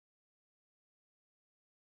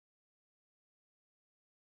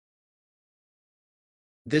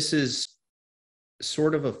This is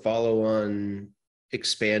sort of a follow-on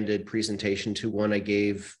expanded presentation to one I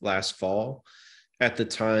gave last fall. At the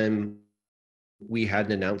time, we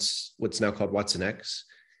hadn't announced what's now called watsonx.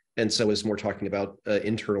 And so I was more talking about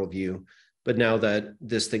internal view. But now that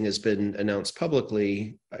this thing has been announced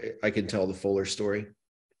publicly, I can tell the fuller story.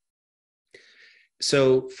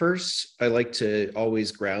 So first, I like to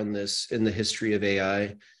always ground this in the history of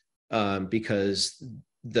AI because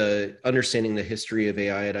the understanding the history of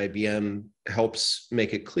AI at IBM helps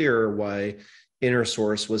make it clear why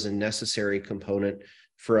InnerSource was a necessary component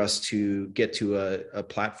for us to get to a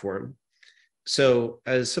platform. So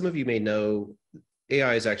as some of you may know,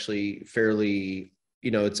 AI is actually fairly,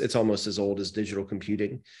 it's almost as old as digital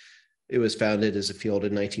computing. It was founded as a field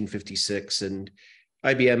in 1956, and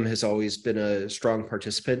IBM has always been a strong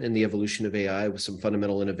participant in the evolution of AI with some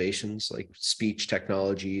fundamental innovations like speech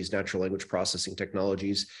technologies, natural language processing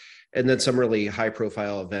technologies, and then some really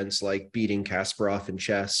high-profile events like beating Kasparov in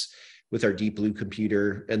chess with our Deep Blue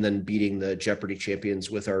computer, and then beating the Jeopardy champions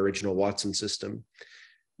with our original Watson system.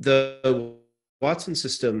 The Watson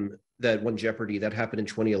system that won Jeopardy, that happened in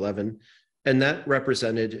 2011, and that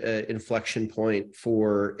represented an inflection point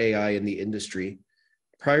for AI in the industry.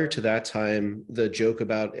 Prior to that time, the joke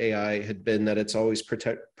about AI had been that it's always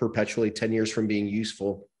perpetually 10 years from being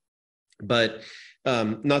useful. But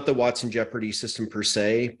not the Watson Jeopardy system per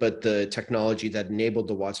se, but the technology that enabled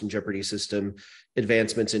the Watson Jeopardy system,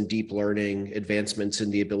 advancements in deep learning, advancements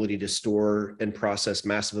in the ability to store and process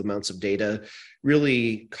massive amounts of data,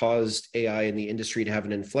 really caused AI in the industry to have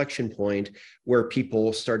an inflection point where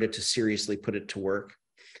people started to seriously put it to work.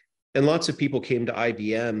 And lots of people came to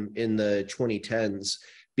IBM in the 2010s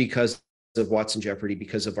because of Watson Jeopardy,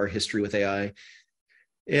 because of our history with AI.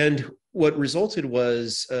 And what resulted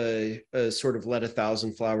was a sort of let a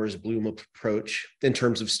thousand flowers bloom approach in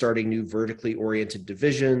terms of starting new vertically oriented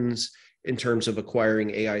divisions, in terms of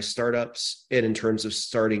acquiring AI startups, and in terms of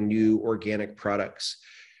starting new organic products.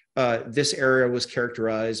 This era was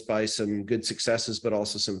characterized by some good successes, but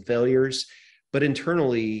also some failures. But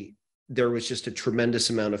internally, there was just a tremendous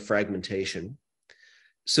amount of fragmentation.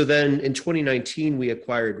 So then in 2019, we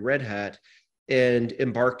acquired Red Hat and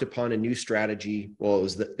embarked upon a new strategy. Well,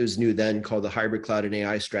 it was new then, called the hybrid cloud and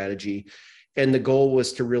AI strategy. And the goal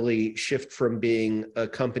was to really shift from being a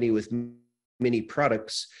company with many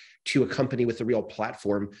products to a company with a real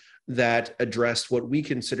platform that addressed what we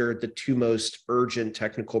consider the two most urgent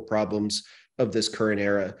technical problems of this current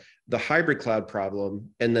era: the hybrid cloud problem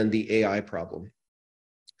and then the AI problem.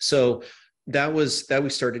 So that we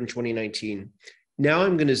started in 2019. Now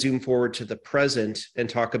I'm going to zoom forward to the present and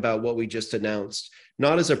talk about what we just announced,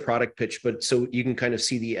 not as a product pitch, but so you can kind of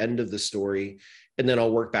see the end of the story. And then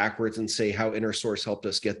I'll work backwards and say how InnerSource helped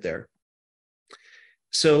us get there.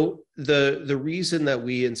 So the reason that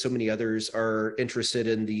we and so many others are interested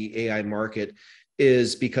in the AI market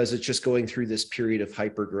is because it's just going through this period of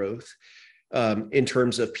hypergrowth in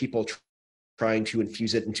terms of people trying to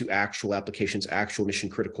infuse it into actual applications, actual mission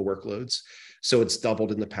critical workloads. So it's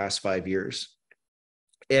doubled in the past 5 years.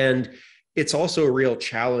 And it's also a real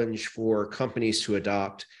challenge for companies to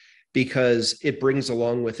adopt because it brings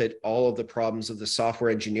along with it all of the problems of the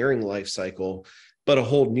software engineering lifecycle, but a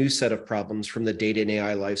whole new set of problems from the data and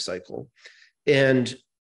AI lifecycle. And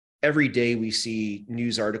every day we see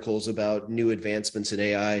news articles about new advancements in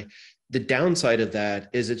AI. The downside of that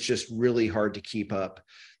is it's just really hard to keep up.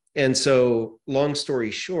 And so, long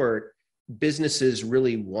story short, businesses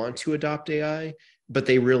really want to adopt AI, but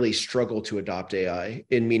they really struggle to adopt AI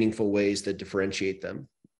in meaningful ways that differentiate them.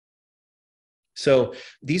 So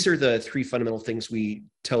these are the three fundamental things we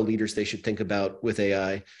tell leaders they should think about with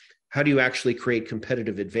AI. How do you actually create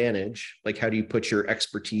competitive advantage? Like, how do you put your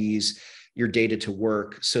expertise, your data to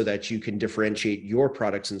work so that you can differentiate your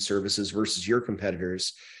products and services versus your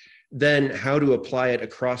competitors? Then how to apply it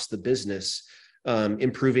across the business,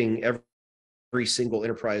 improving every single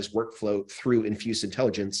enterprise workflow through infused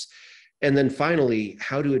intelligence. And then finally,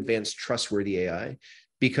 how to advance trustworthy AI.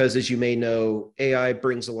 Because as you may know, AI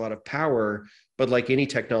brings a lot of power, but like any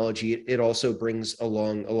technology, it also brings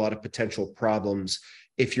along a lot of potential problems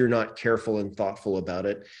if you're not careful and thoughtful about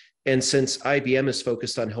it. And since IBM is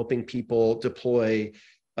focused on helping people deploy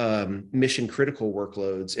mission critical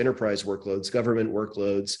workloads, enterprise workloads, government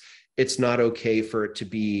workloads, it's not okay for it to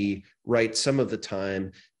be right some of the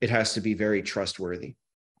time. It has to be very trustworthy.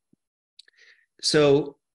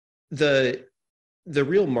 So the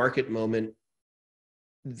real market moment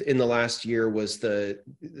in the last year was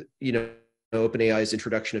OpenAI's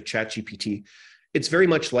introduction of ChatGPT. It's very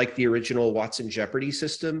much like the original Watson Jeopardy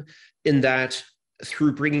system in that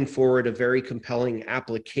through bringing forward a very compelling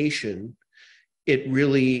application, it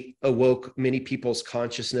really awoke many people's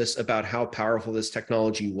consciousness about how powerful this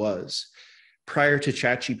technology was. Prior to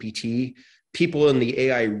ChatGPT, people in the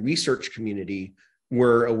AI research community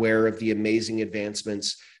were aware of the amazing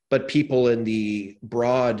advancements, but people in the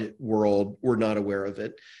broad world were not aware of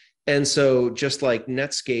it. And so just like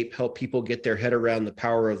Netscape helped people get their head around the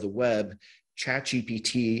power of the web,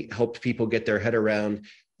 ChatGPT helped people get their head around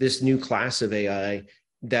this new class of AI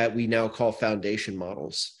that we now call foundation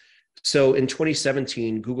models. So in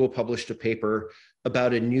 2017, Google published a paper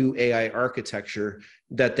about a new AI architecture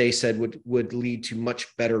that they said would lead to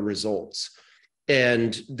much better results.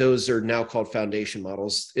 And those are now called foundation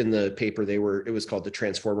models. In the paper, it was called the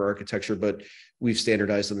transformer architecture, but we've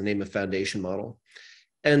standardized on the name of foundation model.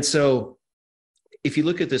 And so if you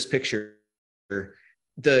look at this picture,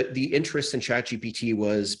 the interest in ChatGPT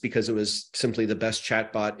was because it was simply the best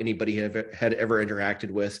chatbot anybody had ever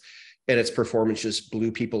interacted with, and its performance just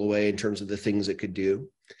blew people away in terms of the things it could do.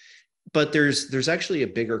 But there's actually a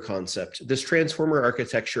bigger concept. This transformer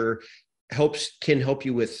architecture can help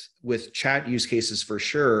you with chat use cases for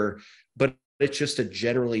sure, but it's just a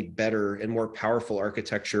generally better and more powerful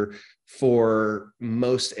architecture for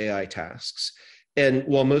most AI tasks. And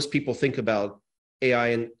while most people think about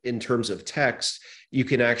AI in terms of text, you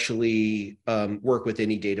can actually work with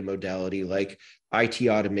any data modality like IT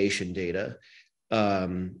automation data,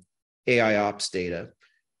 AI ops data,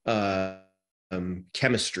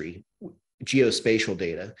 chemistry, geospatial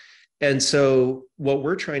data. And so what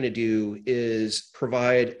we're trying to do is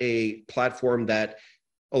provide a platform that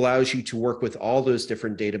allows you to work with all those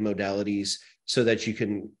different data modalities so that you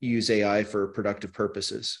can use AI for productive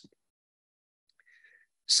purposes.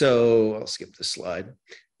 So I'll skip this slide.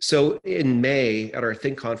 So in May at our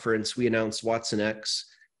Think conference, we announced watsonx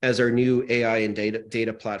as our new AI and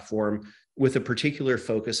data platform with a particular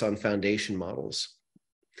focus on foundation models.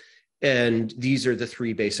 And these are the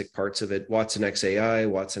three basic parts of it: watsonx.ai,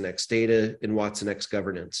 watsonx.data, and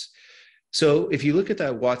watsonx.governance. So if you look at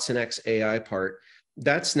that watsonx.ai part,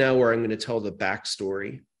 that's now where I'm going to tell the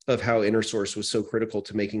backstory of how InnerSource was so critical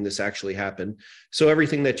to making this actually happen. So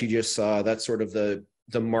everything that you just saw, that's sort of the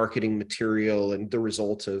marketing material and the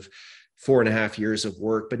result of 4.5 years of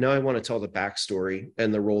work. But now I want to tell the backstory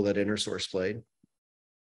and the role that InnerSource played.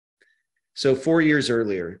 So 4 years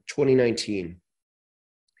earlier, 2019.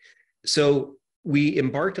 So we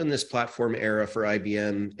embarked on this platform era for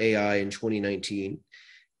IBM AI in 2019.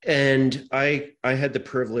 And I had the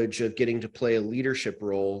privilege of getting to play a leadership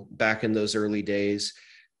role back in those early days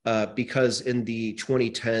because in the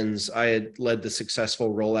 2010s, I had led the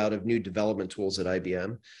successful rollout of new development tools at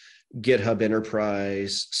IBM: GitHub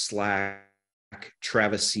Enterprise, Slack,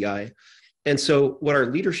 Travis CI. And so what our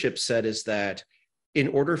leadership said is that in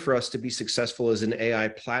order for us to be successful as an AI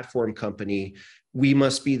platform company, we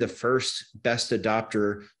must be the first best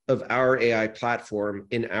adopter of our AI platform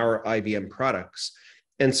in our IBM products.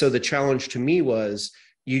 And so the challenge to me was,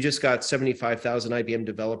 you just got 75,000 IBM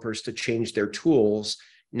developers to change their tools.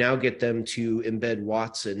 Now get them to embed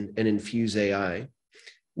Watson and infuse AI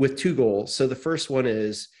with two goals. So the first one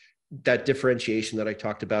is that differentiation that I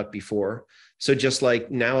talked about before. So just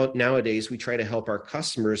like nowadays, we try to help our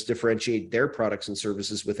customers differentiate their products and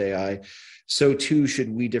services with AI, so too should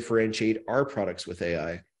we differentiate our products with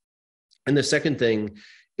AI. And the second thing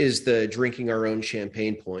is the drinking our own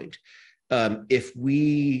champagne point. If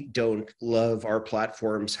we don't love our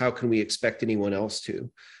platforms, how can we expect anyone else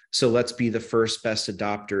to? So let's be the first best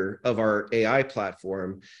adopter of our AI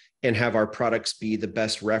platform and have our products be the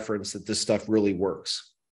best reference that this stuff really works.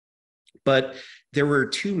 But there were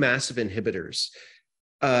two massive inhibitors.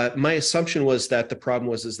 My assumption was that the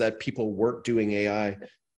problem is that people weren't doing AI.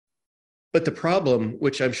 But the problem,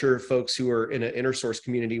 which I'm sure folks who are in an InnerSource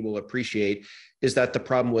community will appreciate, is that the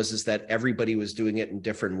problem was that everybody was doing it in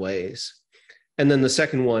different ways. And then the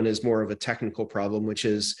second one is more of a technical problem, which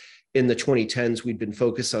is in the 2010s, we'd been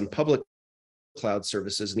focused on public cloud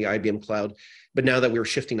services in the IBM cloud. But now that we were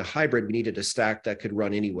shifting to hybrid, we needed a stack that could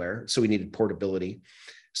run anywhere. So we needed portability.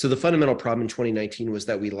 So the fundamental problem in 2019 was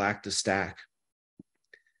that we lacked a stack.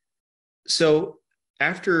 So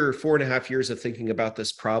after 4.5 years of thinking about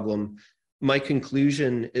this problem, my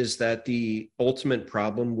conclusion is that the ultimate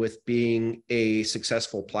problem with being a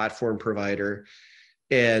successful platform provider,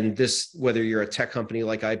 and this, whether you're a tech company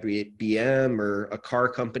like IBM or a car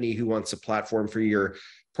company who wants a platform for your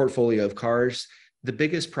portfolio of cars, the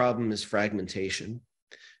biggest problem is fragmentation.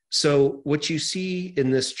 So what you see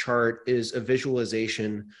in this chart is a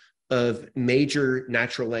visualization of major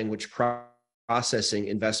natural language processing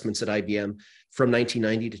investments at IBM from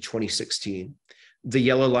 1990 to 2016. The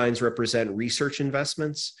yellow lines represent research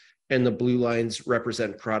investments, and the blue lines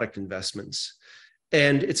represent product investments.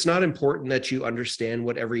 And it's not important that you understand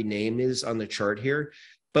what every name is on the chart here,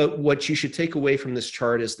 but what you should take away from this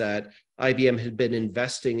chart is that IBM had been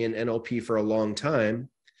investing in NLP for a long time.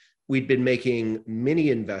 We'd been making many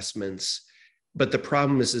investments, but the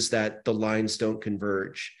problem is that the lines don't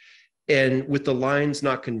converge. And with the lines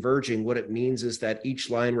not converging, what it means is that each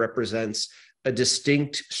line represents a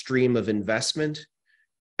distinct stream of investment,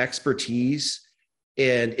 expertise,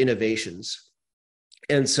 and innovations.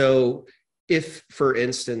 And so if, for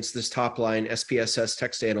instance, this top line, SPSS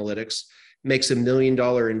Text Analytics, makes $1 million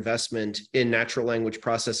investment in natural language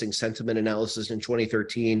processing sentiment analysis in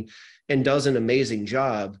 2013 and does an amazing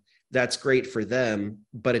job, that's great for them,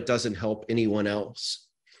 but it doesn't help anyone else.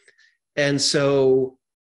 And so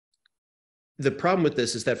the problem with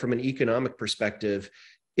this is that from an economic perspective,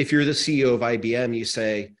 if you're the CEO of IBM, you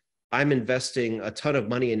say, I'm investing a ton of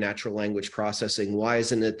money in natural language processing. Why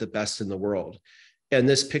isn't it the best in the world? And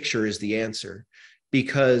this picture is the answer.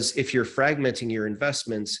 Because if you're fragmenting your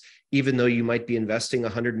investments, even though you might be investing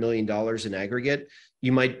 $100 million in aggregate,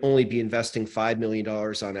 you might only be investing $5 million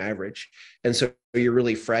on average. And so you're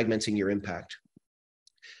really fragmenting your impact.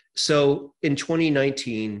 So in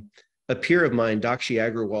 2019, a peer of mine, Dakshi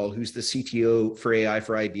Agrawal, who's the CTO for AI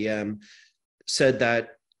for IBM, said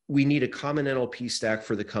that we need a common NLP stack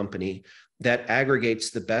for the company that aggregates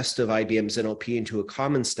the best of IBM's NLP into a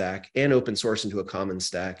common stack and open source into a common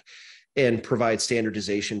stack and provide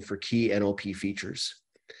standardization for key NLP features.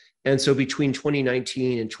 And so between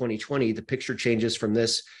 2019 and 2020, the picture changes from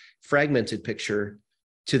this fragmented picture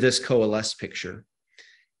to this coalesced picture.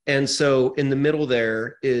 And so in the middle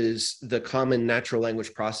there is the common natural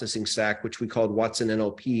language processing stack, which we called Watson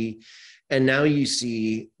NLP. And now you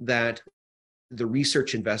see that the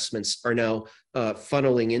research investments are now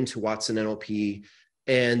funneling into Watson NLP,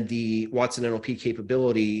 and the Watson NLP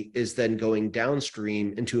capability is then going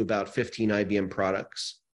downstream into about 15 IBM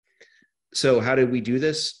products. So how did we do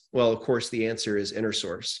this? Well, of course, the answer is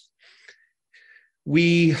InnerSource.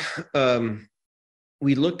 We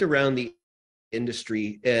looked around the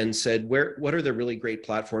industry and said, what are the really great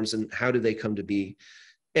platforms and how do they come to be?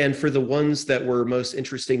 And for the ones that were most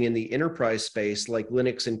interesting in the enterprise space, like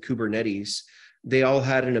Linux and Kubernetes, they all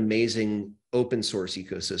had an amazing open source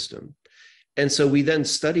ecosystem. And so we then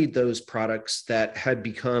studied those products that had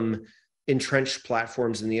become entrenched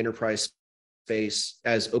platforms in the enterprise space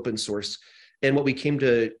as open source. And what we came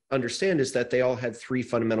to understand is that they all had three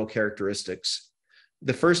fundamental characteristics.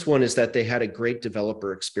 The first one is that they had a great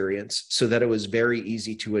developer experience so that it was very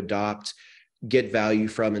easy to adopt, get value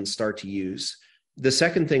from, and start to use. The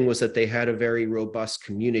second thing was that they had a very robust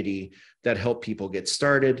community that helped people get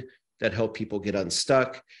started, that helped people get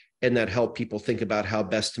unstuck, and that helped people think about how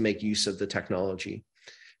best to make use of the technology.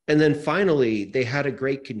 And then finally, they had a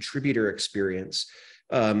great contributor experience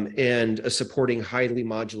and a supporting highly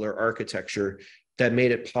modular architecture that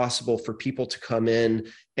made it possible for people to come in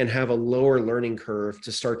and have a lower learning curve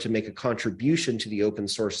to start to make a contribution to the open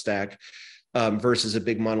source stack versus a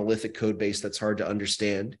big monolithic code base that's hard to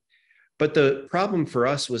understand. But the problem for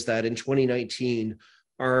us was that in 2019,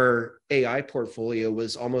 our AI portfolio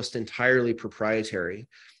was almost entirely proprietary.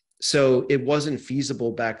 So it wasn't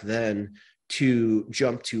feasible back then to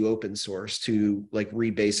jump to open source, to like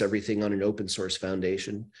rebase everything on an open source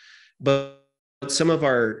foundation. But some of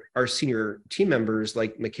our senior team members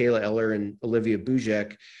like Michaela Eller and Olivia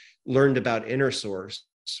Bujek learned about InnerSource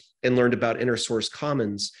and learned about InnerSource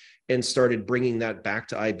Commons and started bringing that back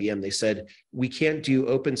to IBM. They said, we can't do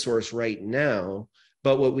open source right now,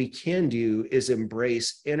 but what we can do is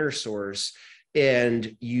embrace InnerSource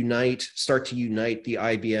and start to unite the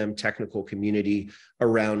IBM technical community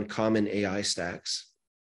around common AI stacks.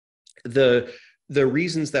 The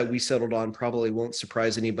reasons that we settled on probably won't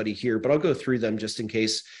surprise anybody here, but I'll go through them just in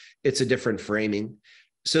case it's a different framing.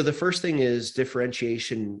 So the first thing is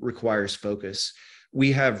differentiation requires focus.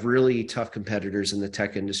 We have really tough competitors in the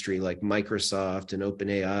tech industry like Microsoft and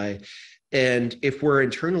OpenAI. And if we're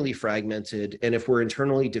internally fragmented and if we're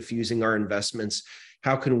internally diffusing our investments,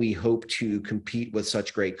 how can we hope to compete with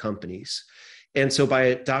such great companies? And so by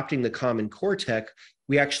adopting the common core tech,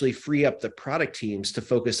 we actually free up the product teams to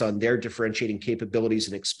focus on their differentiating capabilities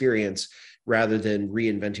and experience rather than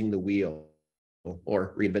reinventing the wheel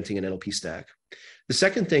or reinventing an NLP stack. The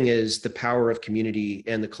second thing is the power of community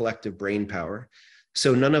and the collective brain power.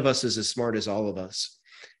 So none of us is as smart as all of us.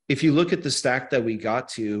 If you look at the stack that we got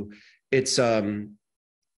to,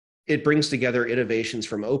 it brings together innovations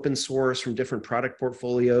from open source, from different product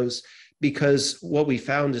portfolios, because what we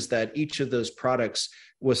found is that each of those products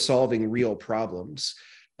was solving real problems.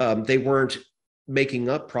 They weren't making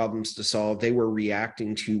up problems to solve. They were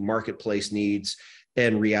reacting to marketplace needs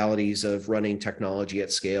and realities of running technology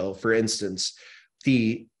at scale. For instance,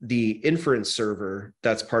 the inference server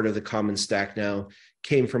that's part of the common stack now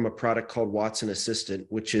came from a product called Watson Assistant,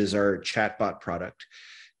 which is our chatbot product.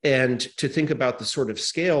 And to think about the sort of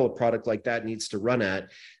scale a product like that needs to run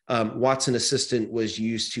at, Watson Assistant was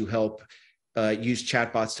used to help use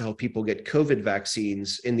chatbots to help people get COVID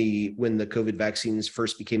vaccines when the COVID vaccines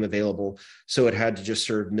first became available. So it had to just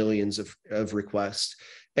serve millions of requests.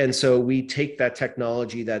 And so we take that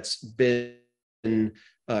technology that's been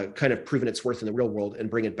kind of proven its worth in the real world and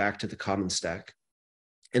bring it back to the common stack.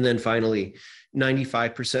 And then finally,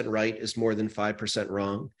 95% right is more than 5%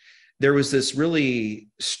 wrong. There was this really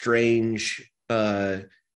strange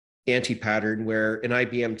anti-pattern where an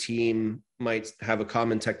IBM team might have a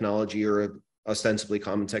common technology or a ostensibly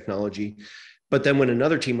common technology. But then when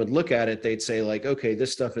another team would look at it, they'd say like, okay,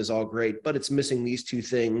 this stuff is all great, but it's missing these two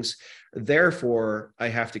things. Therefore, I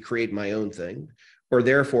have to create my own thing, or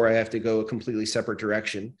therefore I have to go a completely separate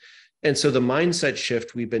direction. And so the mindset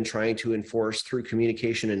shift we've been trying to enforce through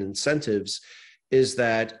communication and incentives is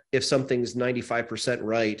that if something's 95%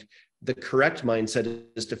 right, the correct mindset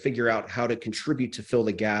is to figure out how to contribute to fill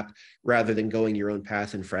the gap rather than going your own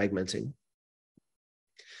path and fragmenting.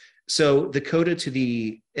 So the coda to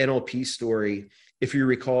the NLP story, if you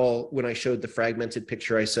recall, when I showed the fragmented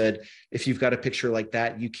picture, I said, if you've got a picture like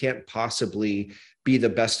that, you can't possibly be the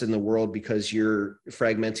best in the world because you're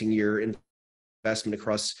fragmenting your investment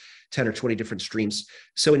across 10 or 20 different streams.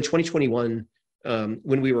 So in 2021,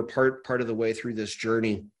 when we were part of the way through this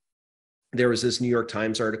journey, there was this New York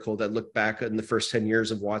Times article that looked back on the first 10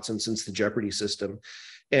 years of Watson since the Jeopardy system.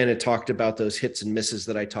 And it talked about those hits and misses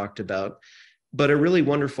that I talked about. But a really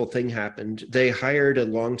wonderful thing happened. They hired a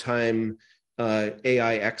longtime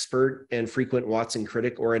AI expert and frequent Watson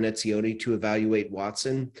critic, Ora Nezioni, to evaluate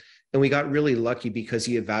Watson. And we got really lucky because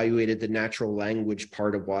he evaluated the natural language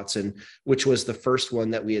part of Watson, which was the first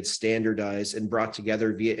one that we had standardized and brought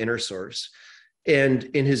together via InnerSource. And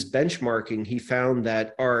in his benchmarking, he found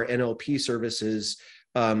that our NLP services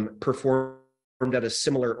performed at a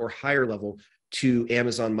similar or higher level to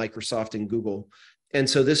Amazon, Microsoft, and Google. And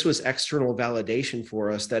so this was external validation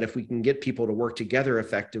for us that if we can get people to work together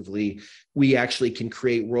effectively, we actually can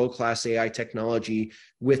create world-class AI technology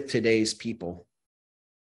with today's people.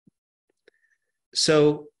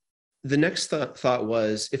 So the next thought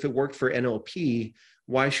was, if it worked for NLP,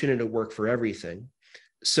 why shouldn't it work for everything?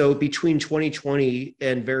 So between 2020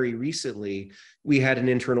 and very recently, we had an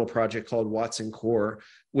internal project called Watson Core,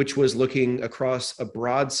 which was looking across a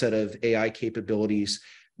broad set of AI capabilities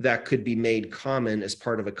that could be made common as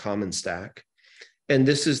part of a common stack. And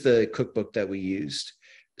this is the cookbook that we used.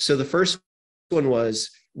 So the first one was,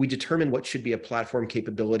 we determined what should be a platform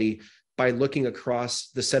capability by looking across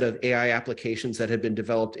the set of AI applications that had been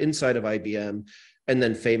developed inside of IBM and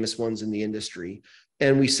then famous ones in the industry.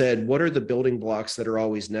 And we said, what are the building blocks that are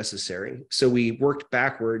always necessary? So we worked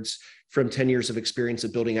backwards from 10 years of experience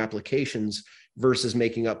of building applications versus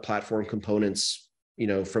making up platform components,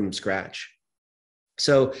 from scratch.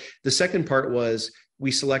 So the second part was, we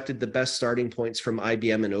selected the best starting points from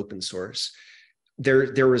IBM and open source.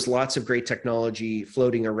 There was lots of great technology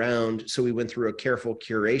floating around. So we went through a careful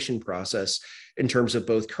curation process in terms of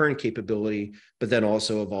both current capability, but then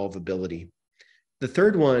also evolvability. The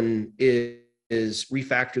third one is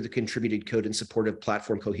refactor the contributed code in support of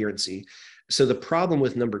platform coherency. So the problem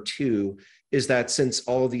with number two is that since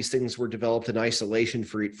all of these things were developed in isolation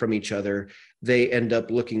from each other, they end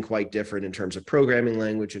up looking quite different in terms of programming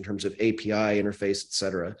language, in terms of API interface, et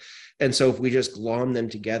cetera. And so if we just glom them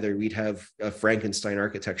together, we'd have a Frankenstein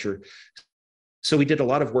architecture. So we did a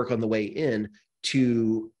lot of work on the way in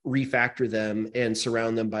to refactor them and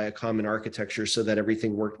surround them by a common architecture so that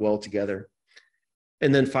everything worked well together.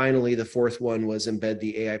 And then finally, the fourth one was embed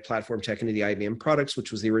the AI platform tech into the IBM products,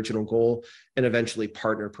 which was the original goal, and eventually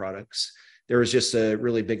partner products. There was just a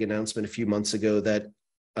really big announcement a few months ago that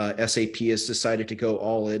SAP has decided to go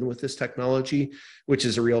all in with this technology, which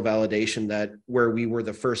is a real validation that where we were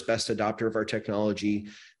the first best adopter of our technology,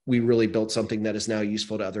 we really built something that is now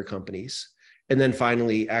useful to other companies. And then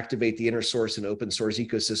finally, activate the InnerSource and open source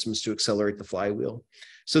ecosystems to accelerate the flywheel.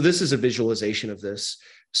 So this is a visualization of this.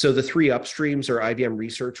 So the three upstreams are IBM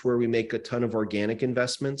Research, where we make a ton of organic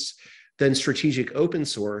investments, then strategic open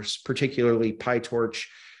source, particularly PyTorch,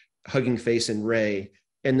 Hugging Face, and Ray,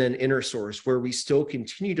 and then InnerSource, where we still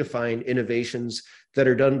continue to find innovations that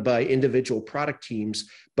are done by individual product teams,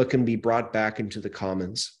 but can be brought back into the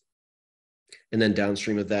commons. And then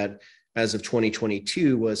downstream of that, as of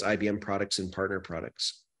 2022, was IBM products and partner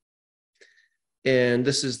products. And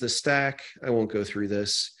this is the stack. I won't go through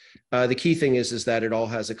this. The key thing is that it all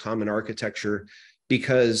has a common architecture,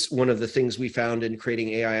 because one of the things we found in creating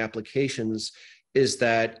AI applications is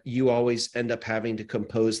that you always end up having to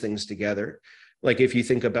compose things together. Like if you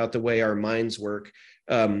think about the way our minds work,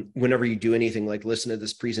 whenever you do anything like listen to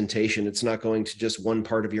this presentation, it's not going to just one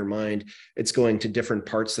part of your mind, it's going to different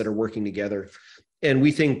parts that are working together. And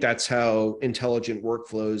we think that's how intelligent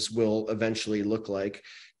workflows will eventually look like.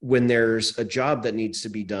 When there's a job that needs to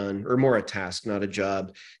be done, or more a task, not a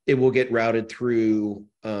job, it will get routed through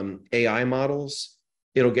AI models.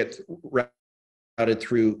 It'll get routed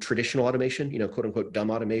through traditional automation, quote unquote,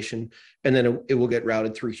 dumb automation, and then it will get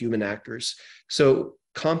routed through human actors. So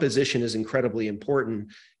composition is incredibly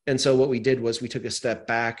important. And so what we did was we took a step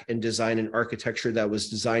back and designed an architecture that was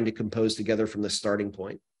designed to compose together from the starting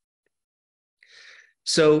point.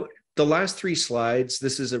 So the last 3 slides,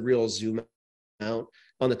 this is a real zoom out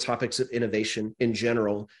on the topics of innovation in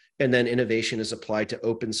general, and then innovation is applied to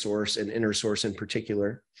open source and InnerSource in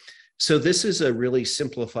particular. So this is a really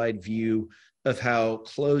simplified view of how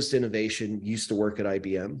closed innovation used to work at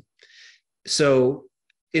IBM. So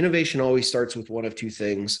innovation always starts with one of 2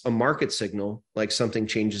 things: a market signal, like something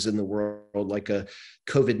changes in the world, like a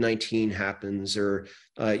COVID-19 happens, or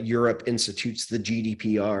Europe institutes the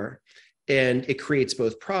GDPR, and it creates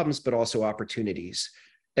both problems, but also opportunities.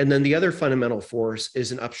 And then the other fundamental force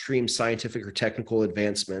is an upstream scientific or technical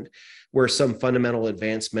advancement, where some fundamental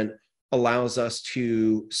advancement allows us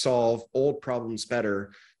to solve old problems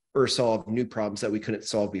better, or solve new problems that we couldn't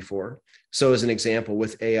solve before. So as an example,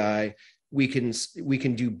 with AI, we can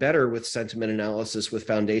do better with sentiment analysis with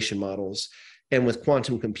foundation models. And with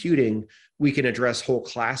quantum computing, we can address whole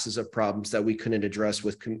classes of problems that we couldn't address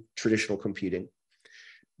with traditional computing.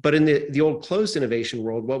 But in the old closed innovation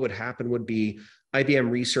world, what would happen would be IBM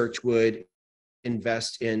Research would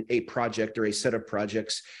invest in a project or a set of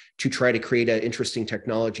projects to try to create an interesting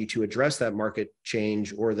technology to address that market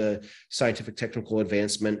change or the scientific technical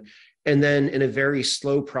advancement. And then in a very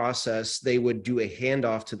slow process, they would do a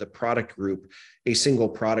handoff to the product group, a single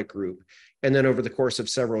product group. And then over the course of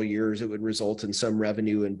several years, it would result in some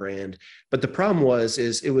revenue and brand. But the problem was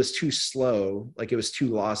it was too slow, like it was too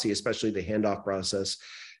lossy, especially the handoff process.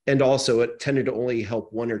 And also it tended to only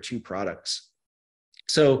help 1 or 2 products.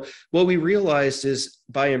 So what we realized is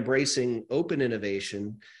by embracing open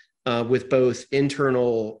innovation with both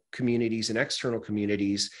internal communities and external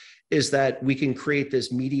communities, is that we can create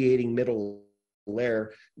this mediating middle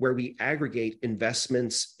layer where we aggregate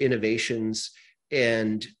investments, innovations,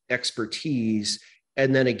 and expertise.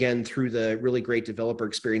 And then again, through the really great developer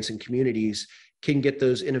experience in communities, can get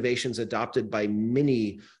those innovations adopted by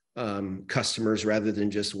many customers rather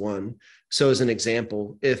than just one. So as an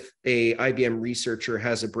example, if a IBM researcher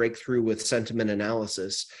has a breakthrough with sentiment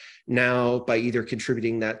analysis, now by either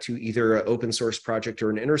contributing that to either an open source project or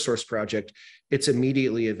an InnerSource project, it's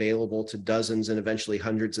immediately available to dozens and eventually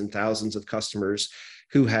hundreds and thousands of customers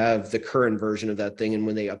who have the current version of that thing. And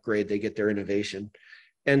when they upgrade, they get their innovation.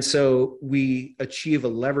 And so we achieve a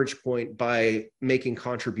leverage point by making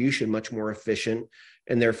contribution much more efficient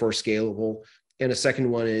and therefore scalable. And a second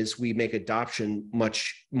one is we make adoption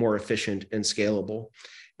much more efficient and scalable.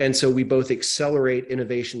 And so we both accelerate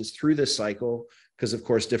innovations through this cycle, because of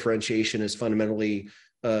course, differentiation is fundamentally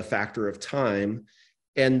a factor of time,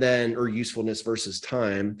 and then, or usefulness versus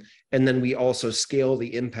time. And then we also scale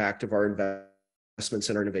the impact of our investments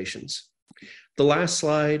and our innovations. The last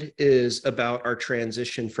slide is about our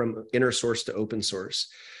transition from InnerSource to open source.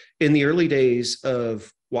 In the early days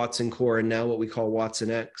of Watson Core and now what we call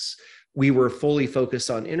watsonx, we were fully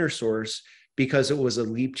focused on InnerSource because it was a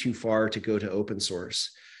leap too far to go to open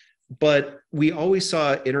source. But we always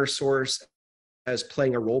saw InnerSource as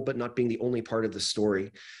playing a role, but not being the only part of the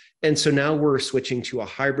story. And so now we're switching to a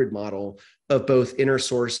hybrid model of both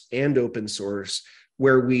InnerSource and open source,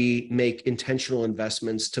 where we make intentional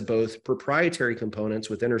investments to both proprietary components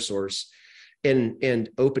with InnerSource and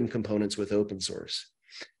open components with open source.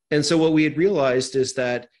 And so what we had realized is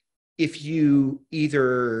that if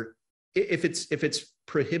it's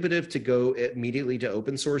prohibitive to go immediately to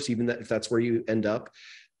open source, even if that's where you end up,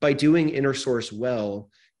 by doing InnerSource well,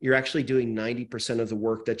 you're actually doing 90% of the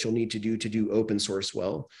work that you'll need to do open source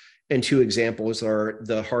well. And 2 examples are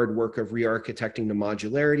the hard work of re-architecting to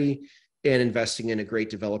modularity and investing in a great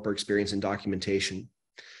developer experience and documentation.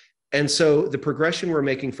 And so the progression we're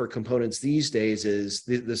making for components these days is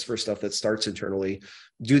this for stuff that starts internally,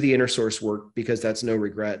 do the InnerSource work because that's no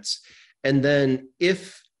regrets. And then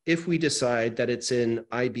if we decide that it's in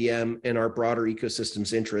IBM and our broader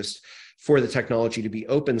ecosystem's interest for the technology to be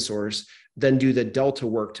open source, then do the delta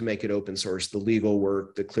work to make it open source, the legal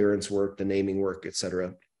work, the clearance work, the naming work, et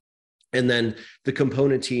cetera. And then the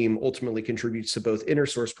component team ultimately contributes to both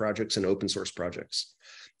InnerSource projects and open source projects.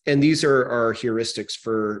 And these are our heuristics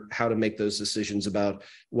for how to make those decisions about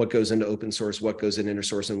what goes into open source, what goes in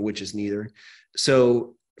InnerSource, and which is neither.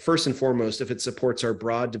 So first and foremost, if it supports our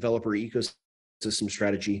broad developer ecosystem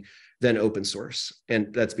strategy, then open source.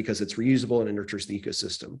 And that's because it's reusable and it nurtures the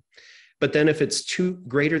ecosystem. But then if it's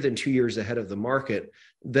greater than 2 years ahead of the market,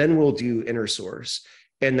 then we'll do InnerSource.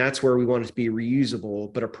 And that's where we want it to be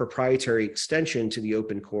reusable, but a proprietary extension to the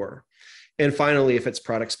open core. And finally, if it's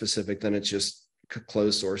product specific, then it's just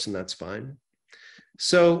closed source, and that's fine.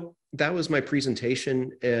 So that was my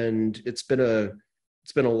presentation, and it's been a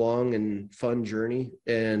long and fun journey,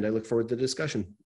 and I look forward to the discussion.